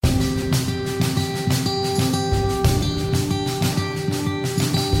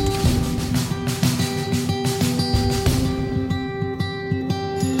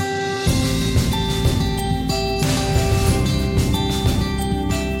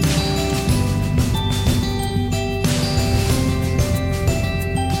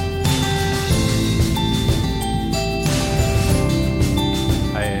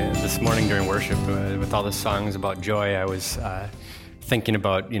all the songs about joy, I was thinking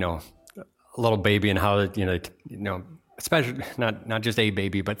about, a little baby and how, especially not just a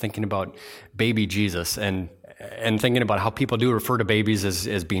baby, but thinking about baby Jesus and thinking about how people do refer to babies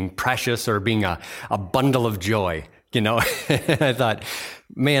as being precious or being a bundle of joy. I thought,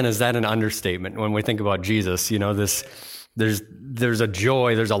 man, is that an understatement when we think about Jesus? There's a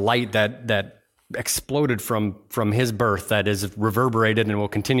joy, there's a light that exploded from his birth that is reverberated and will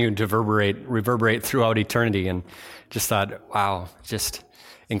continue to reverberate throughout eternity. And just thought, wow, just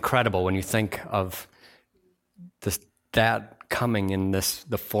incredible when you think of that coming in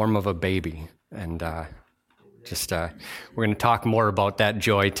the form of a baby. And we're going to talk more about that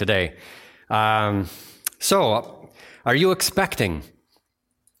joy today. So, are you expecting?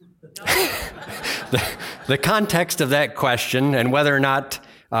 The context of that question and whether or not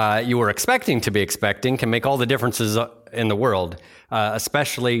you were expecting to be expecting can make all the differences in the world,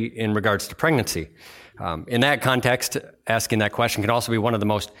 especially in regards to pregnancy. In that context, asking that question can also be one of the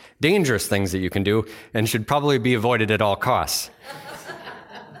most dangerous things that you can do and should probably be avoided at all costs.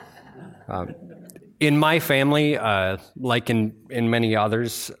 In my family, like in many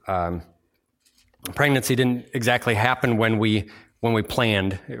others, pregnancy didn't exactly happen when we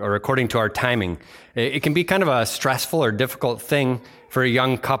planned or according to our timing. It can be kind of a stressful or difficult thing for a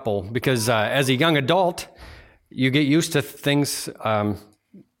young couple because as a young adult, you get used to things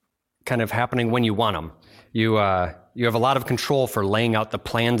kind of happening when you want them. You have a lot of control for laying out the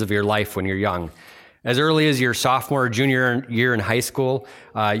plans of your life when you're young. As early as your sophomore or junior year in high school,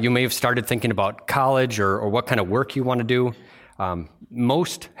 you may have started thinking about college or what kind of work you want to do.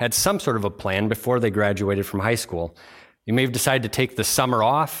 Most had some sort of a plan before they graduated from high school. You may have decided to take the summer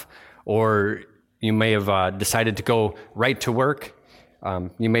off, or you may have decided to go right to work.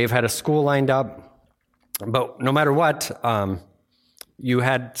 You may have had a school lined up. But no matter what, you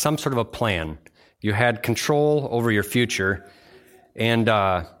had some sort of a plan. You had control over your future. And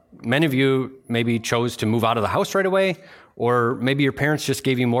many of you maybe chose to move out of the house right away, or maybe your parents just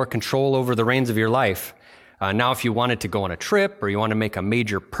gave you more control over the reins of your life. Now, if you wanted to go on a trip or you want to make a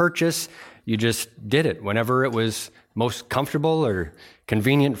major purchase, you just did it whenever it was most comfortable or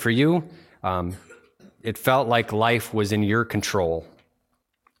convenient for you. It felt like life was in your control.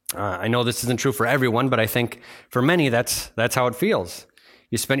 I know this isn't true for everyone, but I think for many, that's how it feels.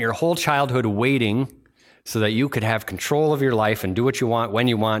 You spent your whole childhood waiting so that you could have control of your life and do what you want when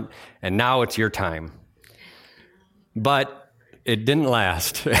you want, and now it's your time. But it didn't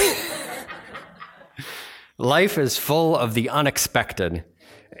last. Life is full of the unexpected,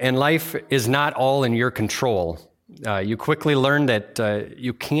 and life is not all in your control. You quickly learn that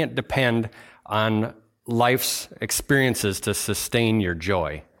you can't depend on life's experiences to sustain your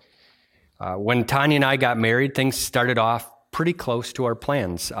joy. When Tanya and I got married, things started off pretty close to our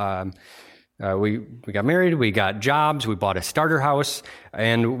plans. We got married, we got jobs, we bought a starter house,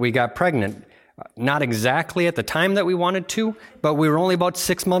 and we got pregnant. Not exactly at the time that we wanted to, but we were only about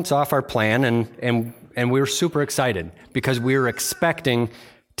 6 months off our plan, and we were super excited because we were expecting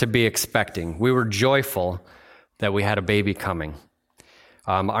to be expecting. We were joyful that we had a baby coming.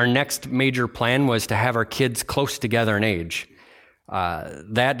 Our next major plan was to have our kids close together in age.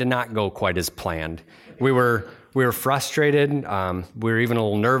 That did not go quite as planned. We were frustrated. We were even a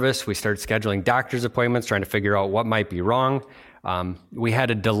little nervous. We started scheduling doctor's appointments, trying to figure out what might be wrong. We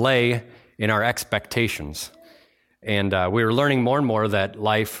had a delay in our expectations. And we were learning more and more that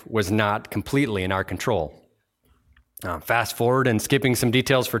life was not completely in our control. Fast forward and skipping some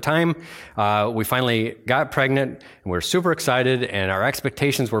details for time, we finally got pregnant, and we were super excited, and our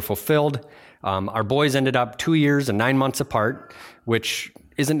expectations were fulfilled. Our boys ended up 2 years and 9 months apart, which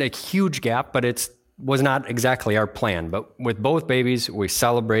isn't a huge gap, but it was not exactly our plan. But with both babies, we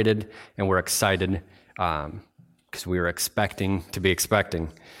celebrated and were excited because we were expecting to be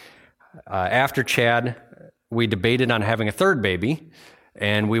expecting. After Chad, we debated on having a third baby,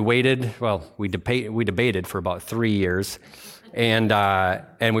 and we waited. Well, we debated for about 3 years, and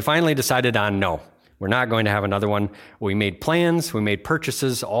we finally decided on no, we're not going to have another one. We made plans, we made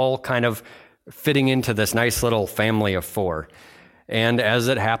purchases, all kind of fitting into this nice little family of 4. And as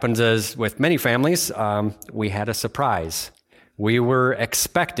it happens, as with many families, we had a surprise. We were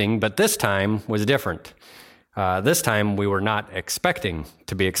expecting, but this time was different. This time we were not expecting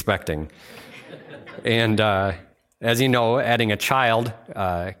to be expecting. And as you know, adding a child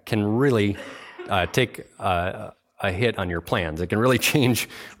can really take a hit on your plans. It can really change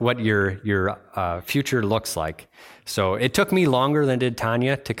what your future looks like. So it took me longer than it did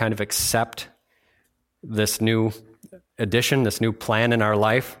Tanya to kind of accept this new addition, this new plan in our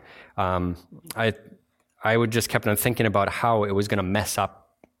life. I would just kept on thinking about how it was going to mess up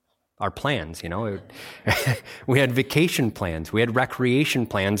our plans, We had vacation plans, we had recreation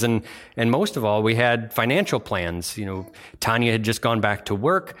plans, and most of all, we had financial plans. Tanya had just gone back to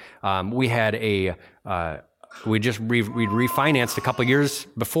work. We had we refinanced a couple years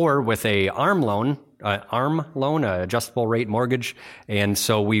before with a ARM loan, adjustable rate mortgage, and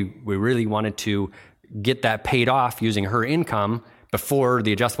so we really wanted to get that paid off using her income before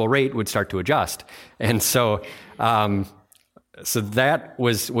the adjustable rate would start to adjust. And so that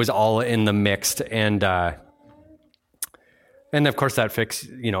was all in the mix, and of course that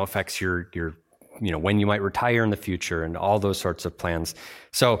affects your when you might retire in the future and all those sorts of plans.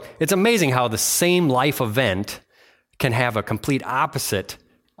 So it's amazing how the same life event can have a complete opposite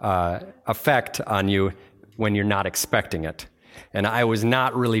effect on you when you're not expecting it. And I was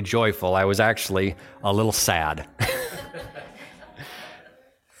not really joyful. I was actually a little sad.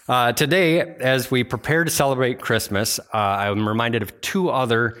 Today, as we prepare to celebrate Christmas, I'm reminded of two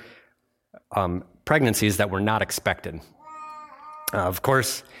other pregnancies that were not expected. Of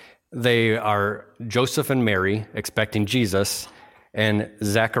course, they are Joseph and Mary expecting Jesus, and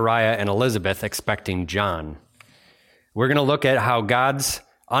Zechariah and Elizabeth expecting John. We're going to look at how God's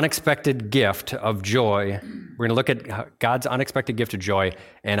unexpected gift of joy, we're going to look at God's unexpected gift of joy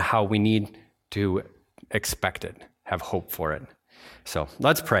and how we need to expect it, have hope for it. So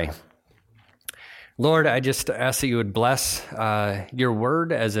let's pray. Lord, I just ask that you would bless your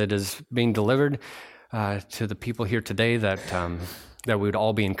word as it is being delivered to the people here today, that we would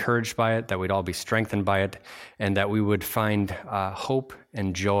all be encouraged by it, that we'd all be strengthened by it, and that we would find hope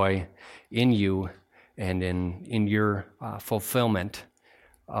and joy in you and in your fulfillment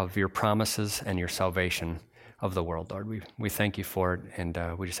of your promises and your salvation of the world, Lord. We thank you for it, and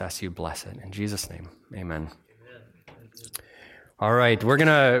we just ask you to bless it. In Jesus' name, amen. All right, we got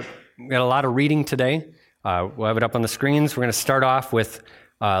a lot of reading today. We'll have it up on the screens. We're going to start off with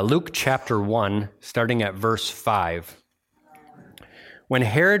Luke chapter 1, starting at verse 5. When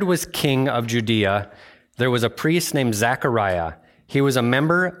Herod was king of Judea, there was a priest named Zechariah. He was a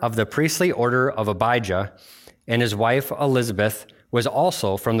member of the priestly order of Abijah, and his wife Elizabeth was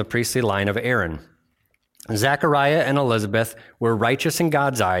also from the priestly line of Aaron. Zechariah and Elizabeth were righteous in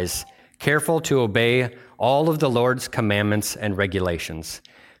God's eyes, careful to obey all of the Lord's commandments and regulations.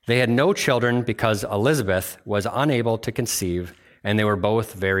 They had no children because Elizabeth was unable to conceive, and they were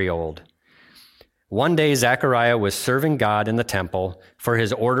both very old. One day, Zechariah was serving God in the temple, for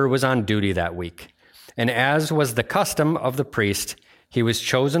his order was on duty that week. And as was the custom of the priest, he was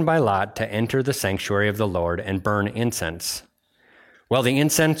chosen by lot to enter the sanctuary of the Lord and burn incense. While the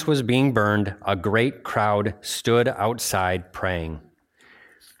incense was being burned, a great crowd stood outside praying.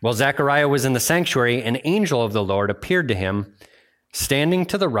 While Zechariah was in the sanctuary, an angel of the Lord appeared to him, standing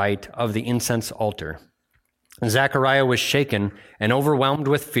to the right of the incense altar. Zechariah was shaken and overwhelmed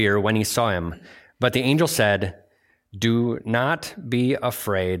with fear when he saw him. But the angel said, "Do not be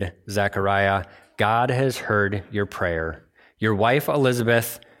afraid, Zechariah. God has heard your prayer. Your wife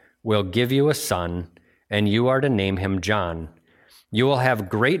Elizabeth will give you a son, and you are to name him John. You will have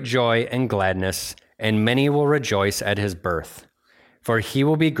great joy and gladness, and many will rejoice at his birth. For he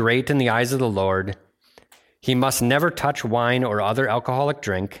will be great in the eyes of the Lord. He must never touch wine or other alcoholic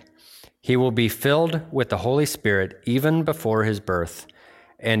drink. He will be filled with the Holy Spirit even before his birth,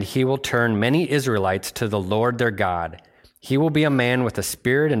 and he will turn many Israelites to the Lord their God. He will be a man with the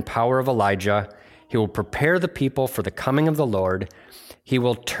spirit and power of Elijah. He will prepare the people for the coming of the Lord. He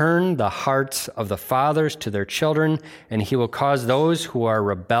will turn the hearts of the fathers to their children, and he will cause those who are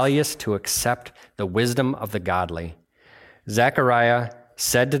rebellious to accept the wisdom of the godly." Zechariah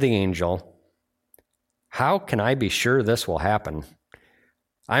said to the angel, "How can I be sure this will happen?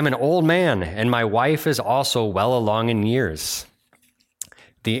 I'm an old man, and my wife is also well along in years."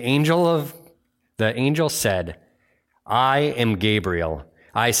 The angel said, "I am Gabriel.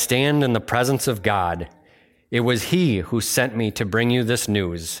 I stand in the presence of God. It was he who sent me to bring you this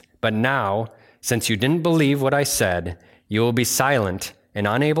news. But now, since you didn't believe what I said, you will be silent and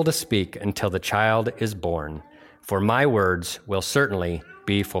unable to speak until the child is born. For my words will certainly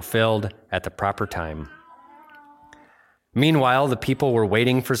be fulfilled at the proper time." Meanwhile, the people were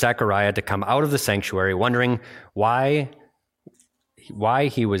waiting for Zechariah to come out of the sanctuary, wondering why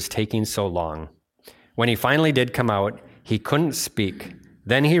he was taking so long. When he finally did come out, he couldn't speak.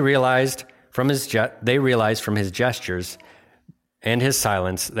 Then they realized from his gestures and his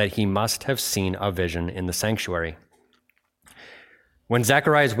silence that he must have seen a vision in the sanctuary. When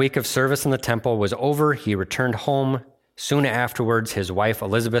Zechariah's week of service in the temple was over, he returned home. Soon afterwards, his wife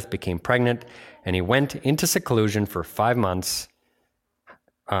Elizabeth became pregnant, and he went into seclusion for 5 months.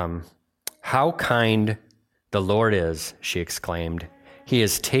 "How kind the Lord is," she exclaimed. He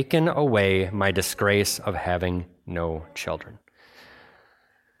has taken away my disgrace of having no children.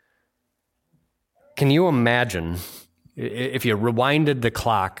 Can you imagine if you rewinded the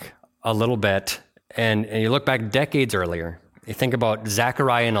clock a little bit and you look back decades earlier, you think about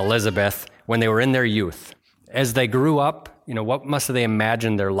Zechariah and Elizabeth when they were in their youth. As they grew up, what must they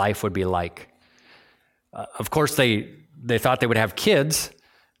imagine their life would be like? Of course, they thought they would have kids.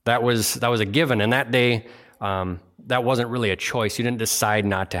 That was a given. And that day, that wasn't really a choice. You didn't decide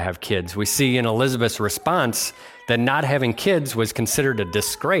not to have kids. We see in Elizabeth's response that not having kids was considered a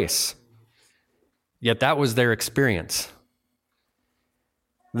disgrace. Yet that was their experience.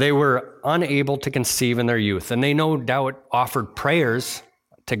 They were unable to conceive in their youth, and they no doubt offered prayers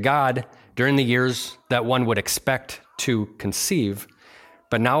to God during the years that one would expect to conceive.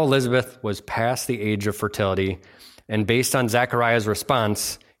 But now Elizabeth was past the age of fertility, and based on Zechariah's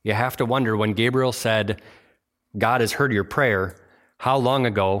response, you have to wonder, when Gabriel said, God has heard your prayer, how long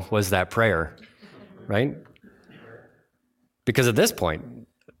ago was that prayer, right? Because at this point,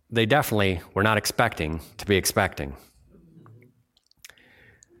 they definitely were not expecting to be expecting.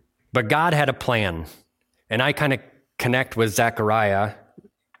 But God had a plan, and I kind of connect with Zechariah,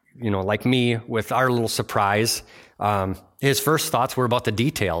 like me, with our little surprise. His first thoughts were about the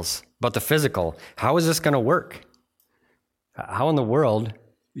details, about the physical. How is this going to work? How in the world,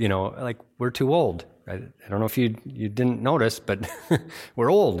 we're too old. I don't know if you didn't notice, but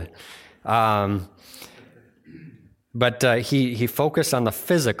we're old. But he focused on the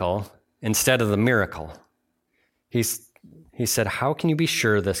physical instead of the miracle. He said, how can you be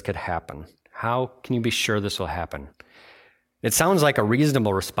sure this could happen? How can you be sure this will happen? It sounds like a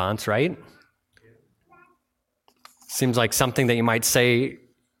reasonable response, right? Seems like something that you might say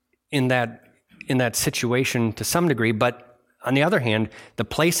in that situation to some degree, but on the other hand, the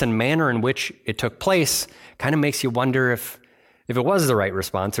place and manner in which it took place kind of makes you wonder if it was the right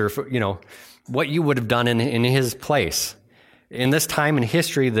response, or if, what you would have done in his place. In this time in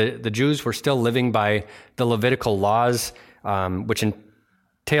history, the Jews were still living by the Levitical laws, which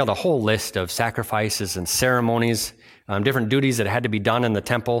entailed a whole list of sacrifices and ceremonies, different duties that had to be done in the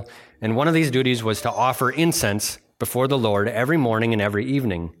temple. And one of these duties was to offer incense before the Lord every morning and every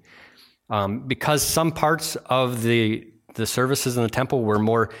evening. Because some parts of the services in the temple were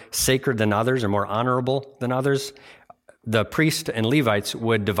more sacred than others, or more honorable than others, the priest and Levites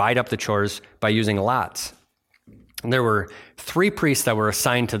would divide up the chores by using lots. And there were 3 priests that were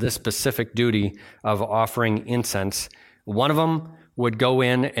assigned to this specific duty of offering incense. One of them would go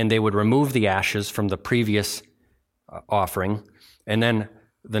in and they would remove the ashes from the previous offering. And then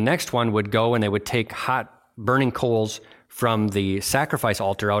the next one would go and they would take hot burning coals from the sacrifice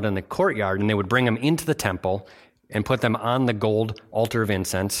altar out in the courtyard, and they would bring them into the temple and put them on the gold altar of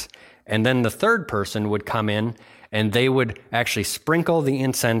incense. And then the third person would come in and they would actually sprinkle the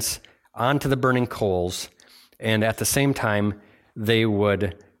incense onto the burning coals. And at the same time, they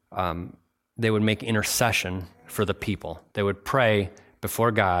would make intercession for the people. They would pray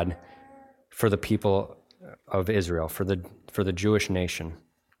before God for the people of Israel, for the Jewish nation.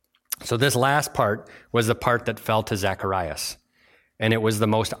 So this last part was the part that fell to Zacharias, and it was the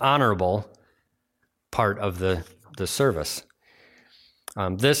most honorable part of the service.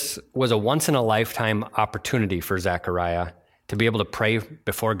 This was a once-in-a-lifetime opportunity for Zechariah to be able to pray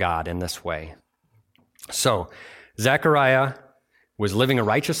before God in this way. So Zechariah was living a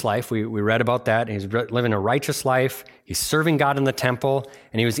righteous life. We read about that. He's living a righteous life. He's serving God in the temple,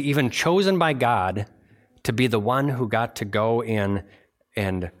 and he was even chosen by God to be the one who got to go in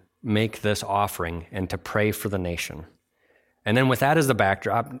and make this offering and to pray for the nation. And then with that as the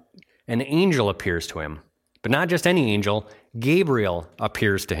backdrop, an angel appears to him. But not just any angel, Gabriel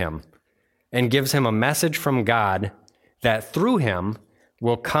appears to him and gives him a message from God that through him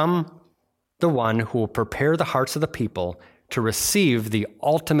will come the one who will prepare the hearts of the people to receive the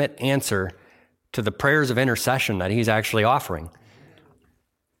ultimate answer to the prayers of intercession that he's actually offering.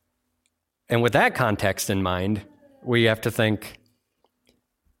 And with that context in mind, we have to think,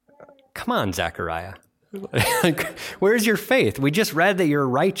 come on, Zechariah. Where's your faith? We just read that you're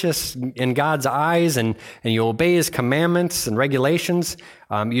righteous in God's eyes and you obey his commandments and regulations.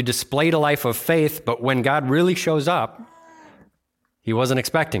 You displayed a life of faith, but when God really shows up, he wasn't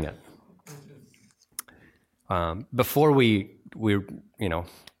expecting it. Before we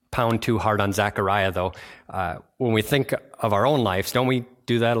pound too hard on Zechariah, though, when we think of our own lives, don't we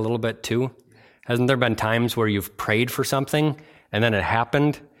do that a little bit too? Hasn't there been times where you've prayed for something and then it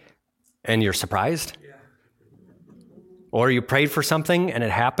happened and you're surprised? Yeah. Or you prayed for something and it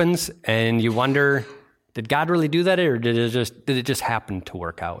happens and you wonder, did God really do that, or did it just happen to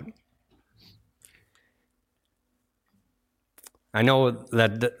work out? I know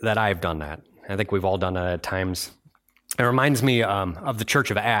that I've done that. I think we've all done that at times. It reminds me of the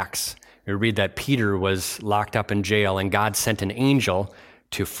Church of Acts. We read that Peter was locked up in jail and God sent an angel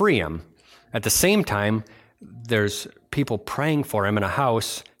to free him. At the same time, there's people praying for him in a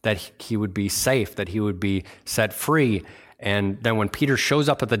house that he would be safe, that he would be set free. And then when Peter shows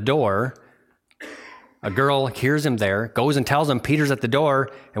up at the door, a girl hears him there, goes and tells him Peter's at the door.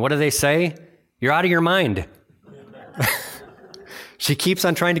 And what do they say? You're out of your mind. She keeps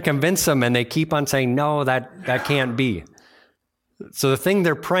on trying to convince him, and they keep on saying, no, that can't be. So the thing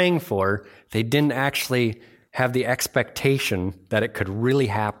they're praying for, they didn't actually have the expectation that it could really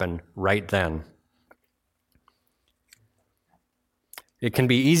happen right then. It can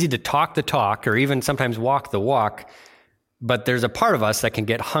be easy to talk the talk or even sometimes walk the walk, but there's a part of us that can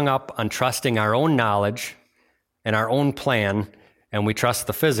get hung up on trusting our own knowledge and our own plan, and we trust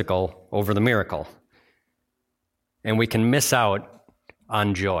the physical over the miracle. And we can miss out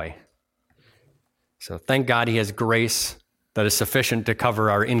on joy. So thank God he has grace that is sufficient to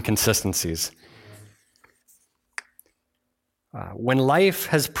cover our inconsistencies. When life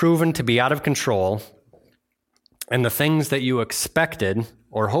has proven to be out of control and the things that you expected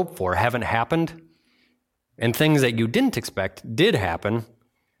or hoped for haven't happened, and things that you didn't expect did happen,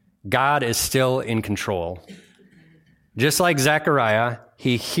 God is still in control. Just like Zechariah,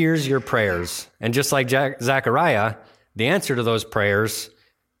 he hears your prayers. And just like Zechariah, the answer to those prayers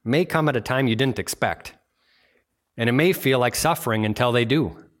may come at a time you didn't expect. And it may feel like suffering until they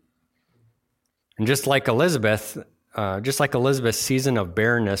do. And just like Elizabeth's season of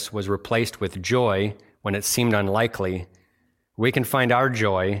barrenness was replaced with joy when it seemed unlikely, we can find our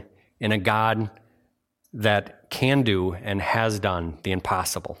joy in a God that can do and has done the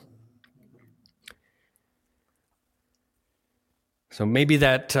impossible. So maybe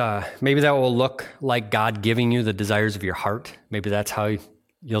that will look like God giving you the desires of your heart. Maybe that's how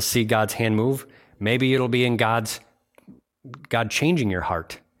you'll see God's hand move. Maybe it'll be in God changing your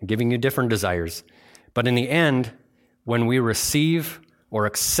heart, giving you different desires. But in the end, when we receive or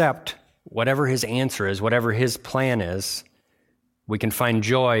accept whatever his answer is, whatever his plan is, we can find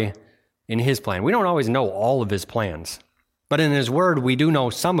joy in his plan. We don't always know all of his plans, but in his word, we do know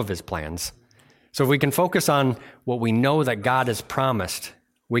some of his plans. So if we can focus on what we know that God has promised,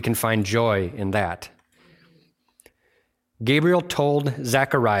 we can find joy in that. Gabriel told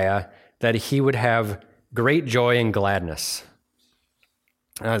Zechariah that he would have great joy and gladness.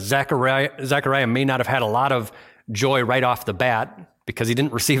 Zechariah may not have had a lot of joy right off the bat because he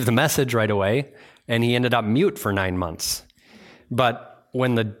didn't receive the message right away, and he ended up mute for 9 months. But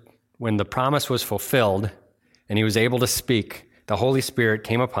when the promise was fulfilled and he was able to speak, the Holy Spirit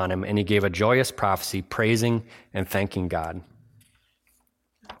came upon him and he gave a joyous prophecy, praising and thanking God.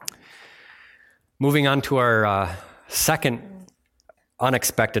 Moving on to our second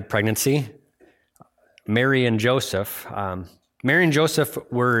unexpected pregnancy, Mary and Joseph. Mary and Joseph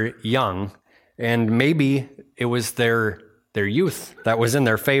were young, and maybe it was their youth that was in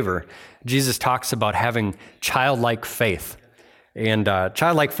their favor. Jesus talks about having childlike faith. And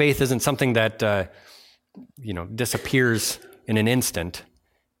childlike faith isn't something that disappears in an instant.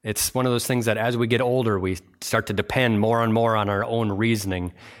 It's one of those things that as we get older, we start to depend more and more on our own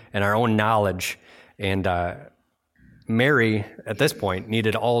reasoning and our own knowledge. And Mary, at this point,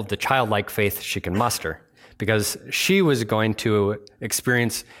 needed all of the childlike faith she can muster because she was going to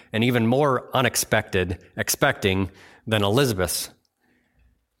experience an even more unexpected expecting than Elizabeth's.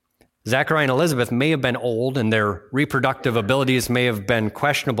 Zechariah and Elizabeth may have been old and their reproductive abilities may have been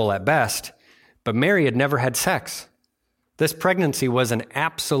questionable at best, but Mary had never had sex. This pregnancy was an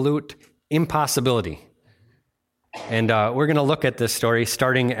absolute impossibility. And we're going to look at this story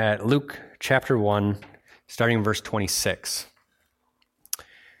starting at Luke chapter 1, starting in verse 26.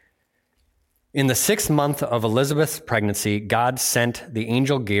 In the 6th month of Elizabeth's pregnancy, God sent the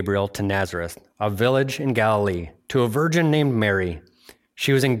angel Gabriel to Nazareth, a village in Galilee, to a virgin named Mary.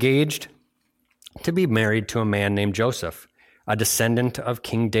 She was engaged to be married to a man named Joseph, a descendant of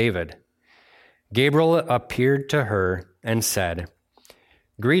King David. Gabriel appeared to her and said,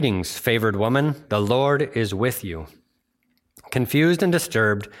 "Greetings, favored woman, the Lord is with you." Confused and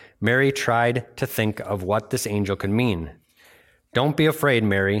disturbed, Mary tried to think of what this angel could mean. "Don't be afraid,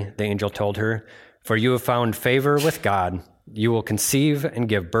 Mary," the angel told her, "for you have found favor with God. You will conceive and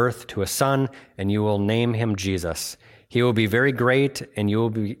give birth to a son, and you will name him Jesus. He will be very great, and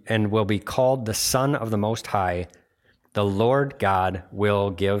will be called the Son of the Most High. The Lord God will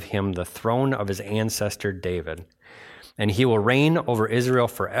give him the throne of his ancestor David, and he will reign over Israel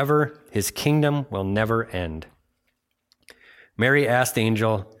forever. His kingdom will never end." Mary asked the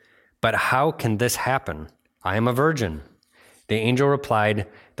angel, "But how can this happen? I am a virgin." The angel replied,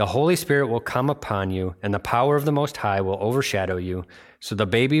 "The Holy Spirit will come upon you, and the power of the Most High will overshadow you. So the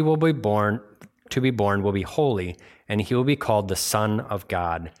baby will be born will be holy, and he will be called the Son of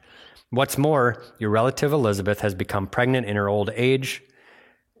God. What's more, your relative Elizabeth has become pregnant in her old age.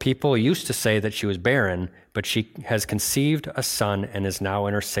 People used to say that she was barren, but she has conceived a son and is now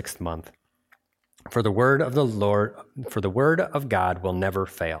in her 6th month. For the word of God will never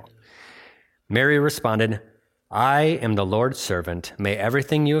fail." Mary responded, "I am the Lord's servant. May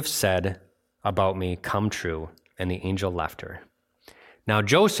everything you have said about me come true." And the angel left her. Now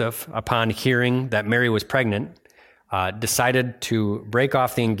Joseph, upon hearing that Mary was pregnant, decided to break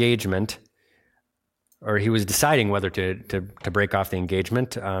off the engagement, or he was deciding whether to break off the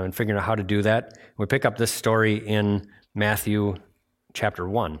engagement and figuring out how to do that. We pick up this story in Matthew chapter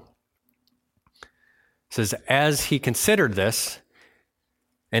 1. It says, "As he considered this,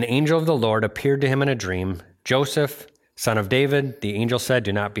 an angel of the Lord appeared to him in a dream. 'Joseph, son of David,' the angel said,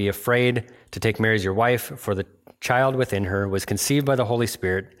 'do not be afraid to take Mary as your wife, for the child within her was conceived by the Holy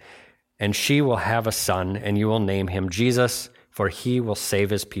Spirit, and she will have a son, and you will name him Jesus, for he will save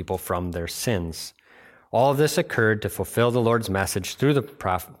his people from their sins.' All of this occurred to fulfill the Lord's message through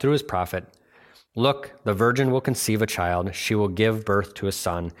his prophet. 'Look, the virgin will conceive a child. She will give birth to a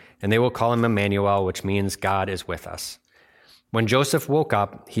son, and they will call him Emmanuel, which means God is with us.' When Joseph woke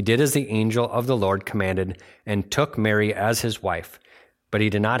up, he did as the angel of the Lord commanded and took Mary as his wife. But he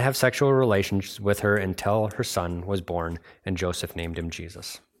did not have sexual relations with her until her son was born, and Joseph named him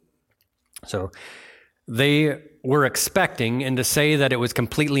Jesus." So they were expecting, and to say that it was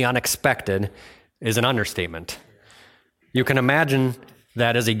completely unexpected is an understatement. You can imagine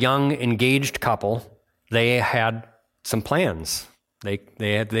that as a young, engaged couple, they had some plans.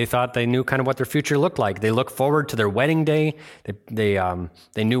 They thought they knew kind of what their future looked like. They looked forward to their wedding day. They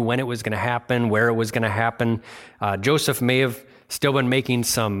knew when it was going to happen, where it was going to happen. Joseph may have still been making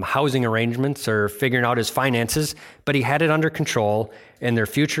some housing arrangements or figuring out his finances, but he had it under control, and their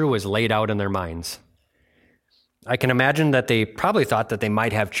future was laid out in their minds. I can imagine that they probably thought that they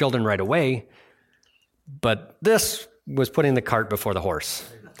might have children right away, but this was putting the cart before the horse.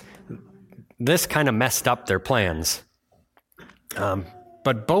 This kind of messed up their plans.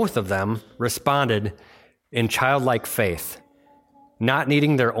 But both of them responded in childlike faith, not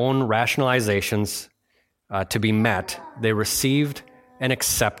needing their own rationalizations to be met. They received and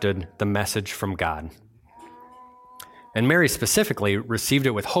accepted the message from God. And Mary specifically received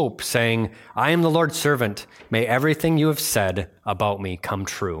it with hope, saying, "I am the Lord's servant. May everything you have said about me come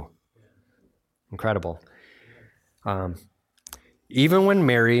true." Incredible. Even when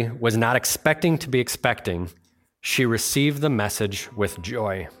Mary was not expecting to be expecting, she received the message with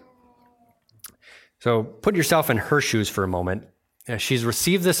joy. So put yourself in her shoes for a moment. She's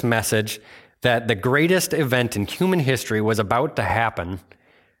received this message that the greatest event in human history was about to happen,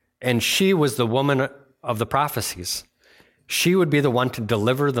 and she was the woman of the prophecies. She would be the one to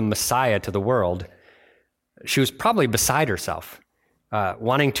deliver the Messiah to the world. She was probably beside herself,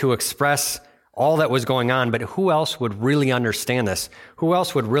 wanting to express all that was going on, but who else would really understand this? Who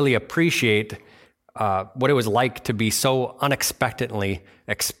else would really appreciate what it was like to be so unexpectedly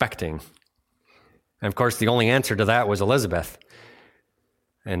expecting? And of course, the only answer to that was Elizabeth.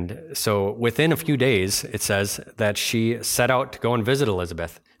 And so within a few days, it says that she set out to go and visit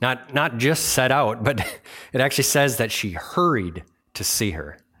Elizabeth. Not just set out, but it actually says that she hurried to see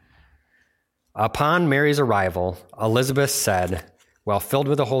her. Upon Mary's arrival, Elizabeth said, while filled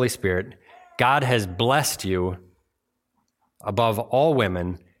with the Holy Spirit, "God has blessed you above all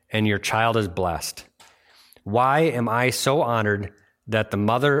women, and your child is blessed. Why am I so honored that the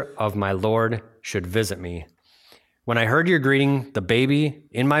mother of my Lord should visit me? When I heard your greeting, the baby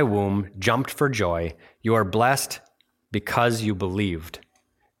in my womb jumped for joy. You are blessed because you believed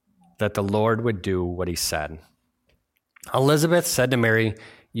that the Lord would do what he said." Elizabeth said to Mary,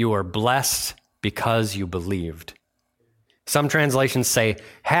 "You are blessed because you believed." Some translations say,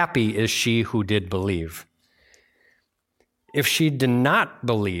 "Happy is she who did believe." If she did not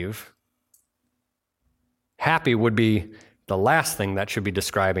believe, happy would be the last thing that should be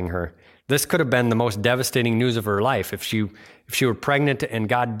describing her. This could have been the most devastating news of her life. If she were pregnant and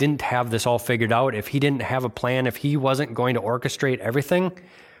God didn't have this all figured out, if he didn't have a plan, if he wasn't going to orchestrate everything,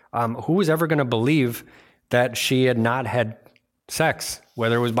 who was ever going to believe that she had not had sex?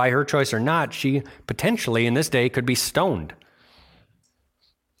 Whether it was by her choice or not, she potentially in this day could be stoned.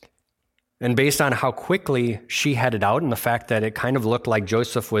 And based on how quickly she headed out and the fact that it kind of looked like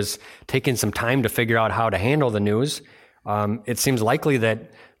Joseph was taking some time to figure out how to handle the news, it seems likely that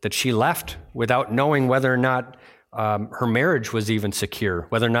she left without knowing whether or not her marriage was even secure,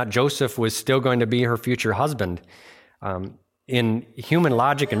 whether or not Joseph was still going to be her future husband. in human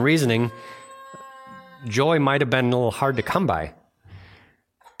logic and reasoning, joy might have been a little hard to come by.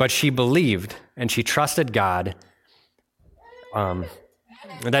 But she believed and she trusted God.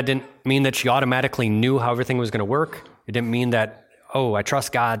 That didn't mean that she automatically knew how everything was going to work. It didn't mean that, oh, I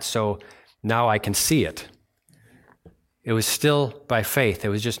trust God, so now I can see it. It was still by faith. It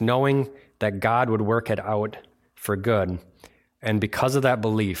was just knowing that God would work it out for good. And because of that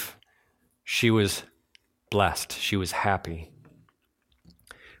belief, she was blessed. She was happy.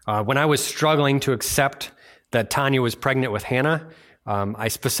 When I was struggling to accept that Tanya was pregnant with Hannah, I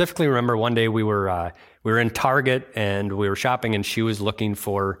specifically remember one day we were in Target and we were shopping, and she was looking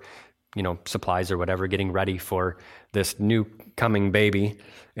for, supplies or whatever, getting ready for this new coming baby.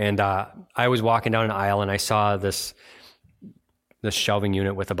 And I was walking down an aisle and I saw this shelving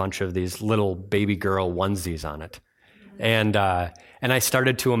unit with a bunch of these little baby girl onesies on it, and I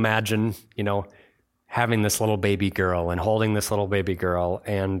started to imagine, having this little baby girl and holding this little baby girl,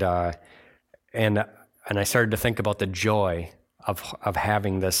 and I started to think about the joy of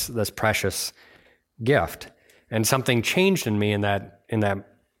having this precious gift. And something changed in me in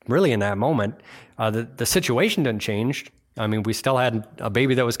that moment. The situation didn't change. I mean, we still had a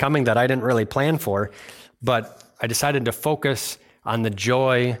baby that was coming that I didn't really plan for, but I decided to focus on the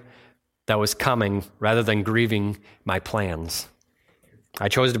joy that was coming rather than grieving my plans. I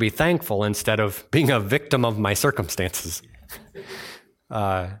chose to be thankful instead of being a victim of my circumstances.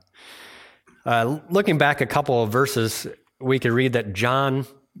 Looking back a couple of verses, we could read that John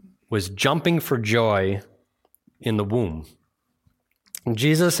was jumping for joy in the womb.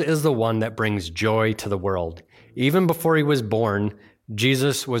 Jesus is the one that brings joy to the world. Even before he was born,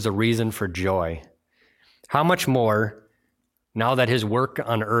 Jesus was a reason for joy. How much more, now that his work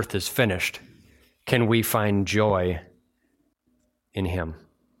on earth is finished, can we find joy in him?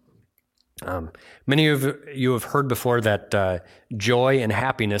 Many of you have heard before that joy and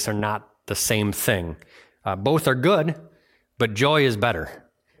happiness are not the same thing. Both are good, but joy is better.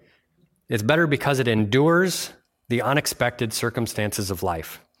 It's better because it endures the unexpected circumstances of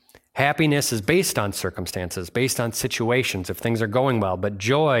life. Happiness is based on circumstances, based on situations, if things are going well, but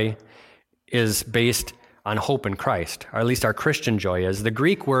joy is based on hope in Christ, or at least our Christian joy is. The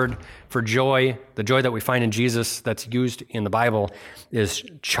Greek word for joy, the joy that we find in Jesus that's used in the Bible, is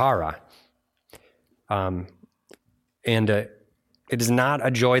chara. It is not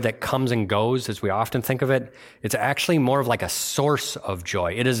a joy that comes and goes as we often think of it. It's actually more of like a source of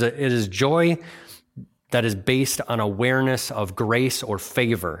joy. It is joy that is based on awareness of grace or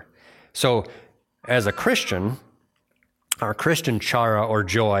favor. So as a Christian, our Christian chara or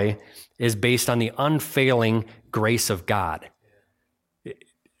joy is based on the unfailing grace of God.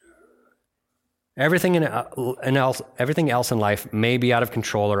 Everything else in life may be out of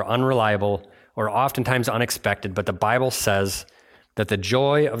control or unreliable or oftentimes unexpected, but the Bible says that the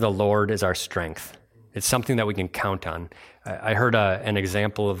joy of the Lord is our strength. It's something that we can count on. I heard an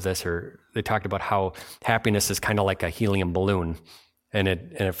example of this, or they talked about how happiness is kind of like a helium balloon, and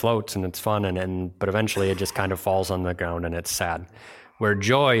it floats and it's fun, but eventually it just kind of falls on the ground and it's sad. Where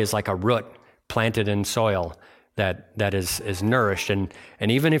joy is like a root planted in soil that is nourished, and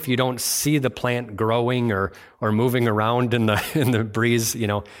even if you don't see the plant growing or moving around in the breeze,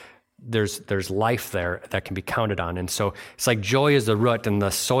 there's life there that can be counted on. And so it's like joy is the root, and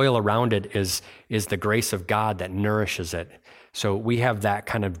the soil around it is the grace of God that nourishes it. So we have that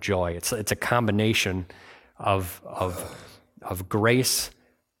kind of joy. It's a combination of grace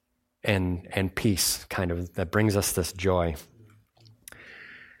and peace, kind of, that brings us this joy.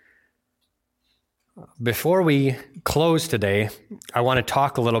 Before we close today, I want to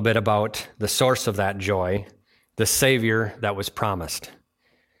talk a little bit about the source of that joy, the Savior that was promised.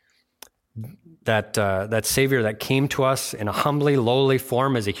 That Savior that came to us in a humbly lowly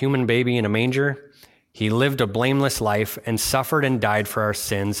form as a human baby in a manger. He lived a blameless life and suffered and died for our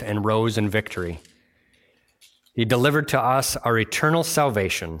sins and rose in victory. He delivered to us our eternal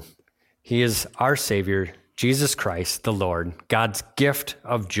salvation. He is our Savior, Jesus Christ, the Lord, God's gift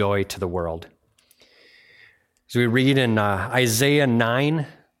of joy to the world. As we read in Isaiah 9,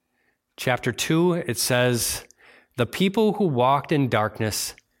 chapter 2, it says, "The people who walked in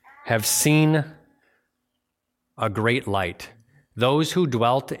darkness have seen a great light. Those who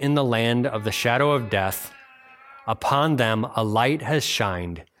dwelt in the land of the shadow of death, upon them a light has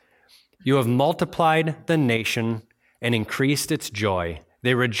shined. You have multiplied the nation and increased its joy.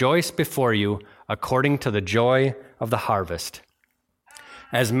 They rejoice before you according to the joy of the harvest.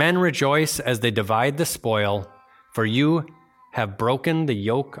 As men rejoice as they divide the spoil, for you have broken the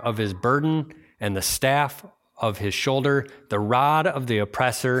yoke of his burden and the staff of his shoulder, the rod of the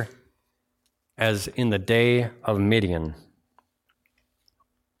oppressor, as in the day of Midian."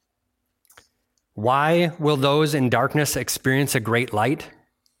 Why will those in darkness experience a great light?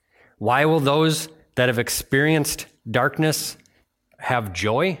 Why will those that have experienced darkness have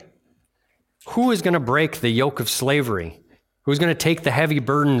joy? Who is going to break the yoke of slavery? Who's going to take the heavy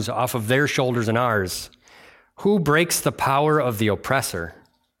burdens off of their shoulders and ours? Who breaks the power of the oppressor?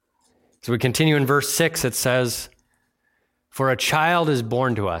 So we continue in verse 6, it says, "For a child is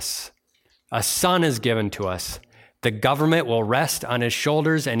born to us, a son is given to us. The government will rest on his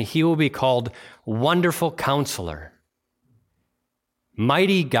shoulders, and he will be called Wonderful Counselor,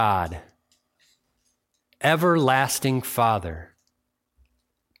 Mighty God, Everlasting Father,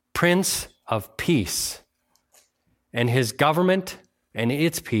 Prince of Peace, and his government and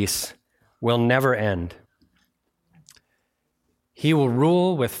its peace will never end. He will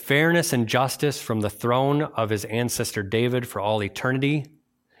rule with fairness and justice from the throne of his ancestor David for all eternity."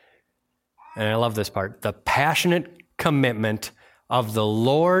 And I love this part. "The passionate commitment of the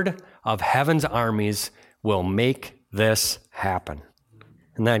Lord of heaven's armies will make this happen."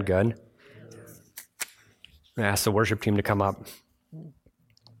 Isn't that good? I ask the worship team to come up.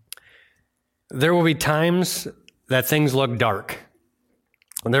 There will be times that things look dark.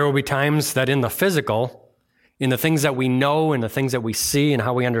 And there will be times that in the physical, in the things that we know and the things that we see and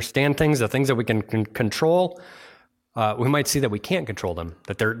how we understand things, the things that we can control, we might see that we can't control them,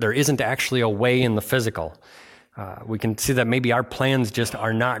 that there isn't actually a way in the physical. We can see that maybe our plans just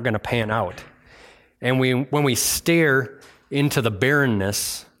are not going to pan out. And when we stare into the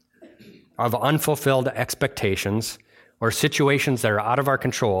barrenness of unfulfilled expectations or situations that are out of our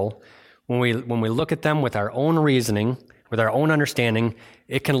control, when we look at them with our own reasoning, with our own understanding,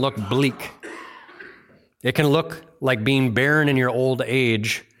 it can look bleak. It can look like being barren in your old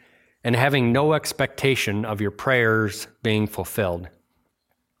age and having no expectation of your prayers being fulfilled.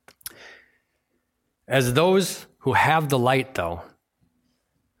 As those who have the light, though,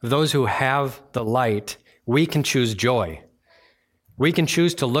 those who have the light, we can choose joy. We can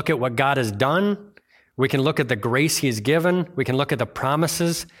choose to look at what God has done. We can look at the grace he has given. We can look at the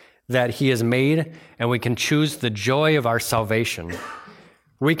promises that he has made, and we can choose the joy of our salvation.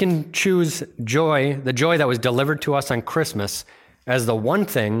 We can choose joy, the joy that was delivered to us on Christmas, as the one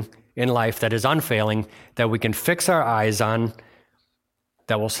thing in life that is unfailing, that we can fix our eyes on,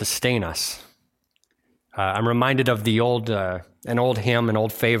 that will sustain us. I'm reminded of an old hymn, an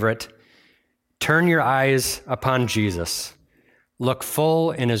old favorite. "Turn your eyes upon Jesus. Look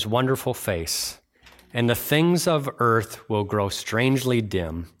full in his wonderful face, and the things of earth will grow strangely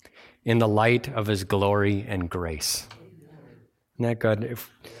dim in the light of his glory and grace." Isn't that good?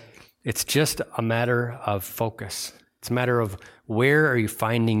 It's just a matter of focus. It's a matter of where are you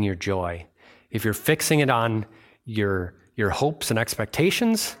finding your joy. If you're fixing it on your hopes and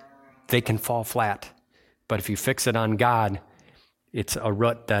expectations, they can fall flat. But if you fix it on God, it's a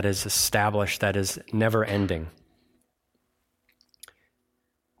root that is established, that is never ending.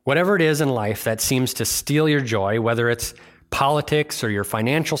 Whatever it is in life that seems to steal your joy, whether it's politics or your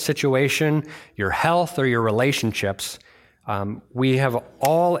financial situation, your health or your relationships, we have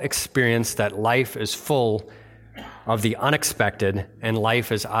all experienced that life is full of the unexpected and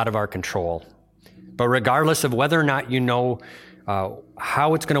life is out of our control. But regardless of whether or not you know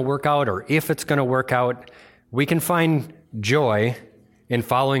how it's going to work out or if it's going to work out, we can find joy in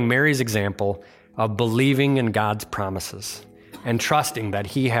following Mary's example of believing in God's promises and trusting that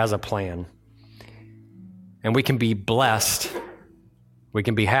he has a plan. And we can be blessed, we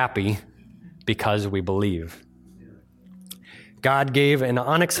can be happy because we believe. God gave an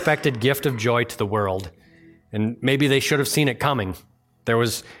unexpected gift of joy to the world, and maybe they should have seen it coming. There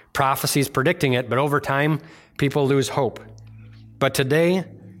was prophecies predicting it, but over time, people lose hope. But today,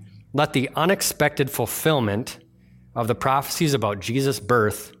 let the unexpected fulfillment of the prophecies about Jesus'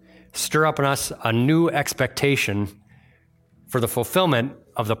 birth stir up in us a new expectation for the fulfillment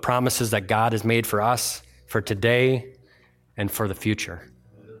of the promises that God has made for us, for today, and for the future.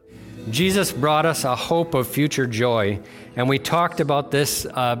 Jesus brought us a hope of future joy, and we talked about this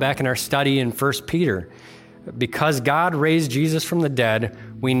back in our study in 1 Peter. Because God raised Jesus from the dead,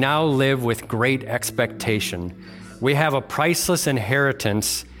 we now live with great expectation. We have a priceless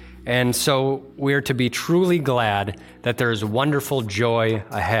inheritance, and so we are to be truly glad that there is wonderful joy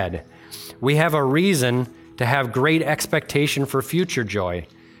ahead. We have a reason to have great expectation for future joy,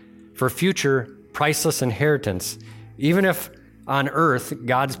 for future priceless inheritance. Even if on earth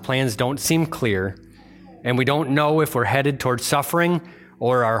God's plans don't seem clear, and we don't know if we're headed towards suffering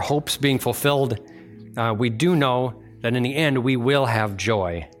or our hopes being fulfilled, we do know that in the end we will have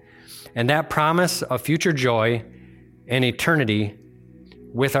joy. And that promise of future joy and eternity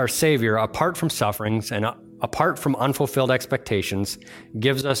with our Savior, apart from sufferings and apart from unfulfilled expectations,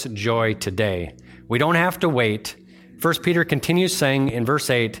 gives us joy today. We don't have to wait. 1 Peter continues saying in verse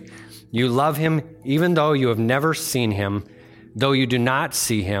 8, "You love him even though you have never seen him. Though you do not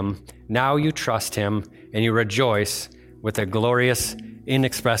see him, now you trust him, and you rejoice with a glorious,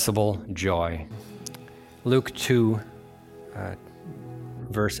 inexpressible joy." Luke 2,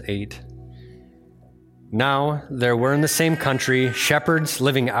 verse 8. "Now there were in the same country shepherds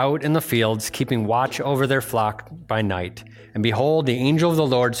living out in the fields, keeping watch over their flock by night. And behold, the angel of the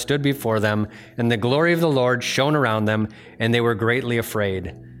Lord stood before them, and the glory of the Lord shone around them, and they were greatly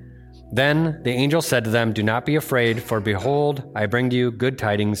afraid. Then the angel said to them, 'Do not be afraid, for behold, I bring to you good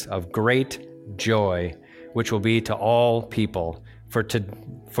tidings of great joy, which will be to all people.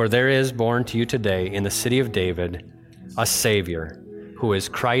 For there is born to you today in the city of David a Savior, who is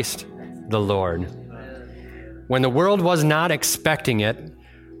Christ the Lord.'" When the world was not expecting it,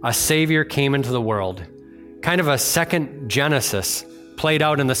 a Savior came into the world. Kind of a second Genesis played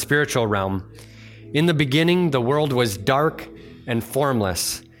out in the spiritual realm. In the beginning, the world was dark and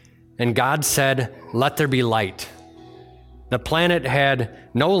formless, and God said, "Let there be light." The planet had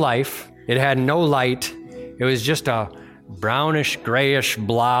no life. It had no light. It was just a brownish, grayish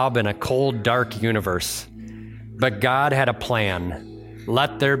blob in a cold, dark universe. But God had a plan.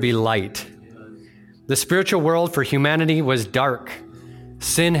 Let there be light. The spiritual world for humanity was dark.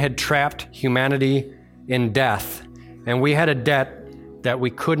 Sin had trapped humanity in death, and we had a debt that we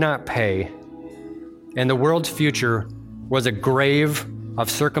could not pay. And the world's future was a grave of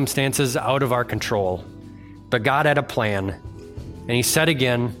circumstances out of our control. But God had a plan, and he said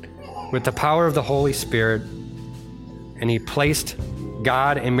again, with the power of the Holy Spirit, and he placed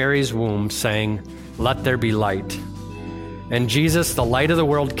God in Mary's womb, saying, "Let there be light." And Jesus, the light of the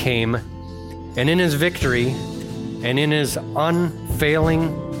world, came, and in his victory and in his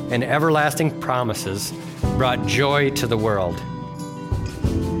unfailing and everlasting promises, brought joy to the world.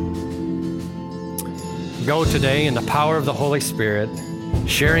 Go today in the power of the Holy Spirit,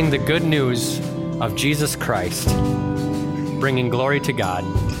 sharing the good news of Jesus Christ, bringing glory to God.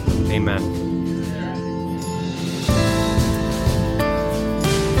 Amen.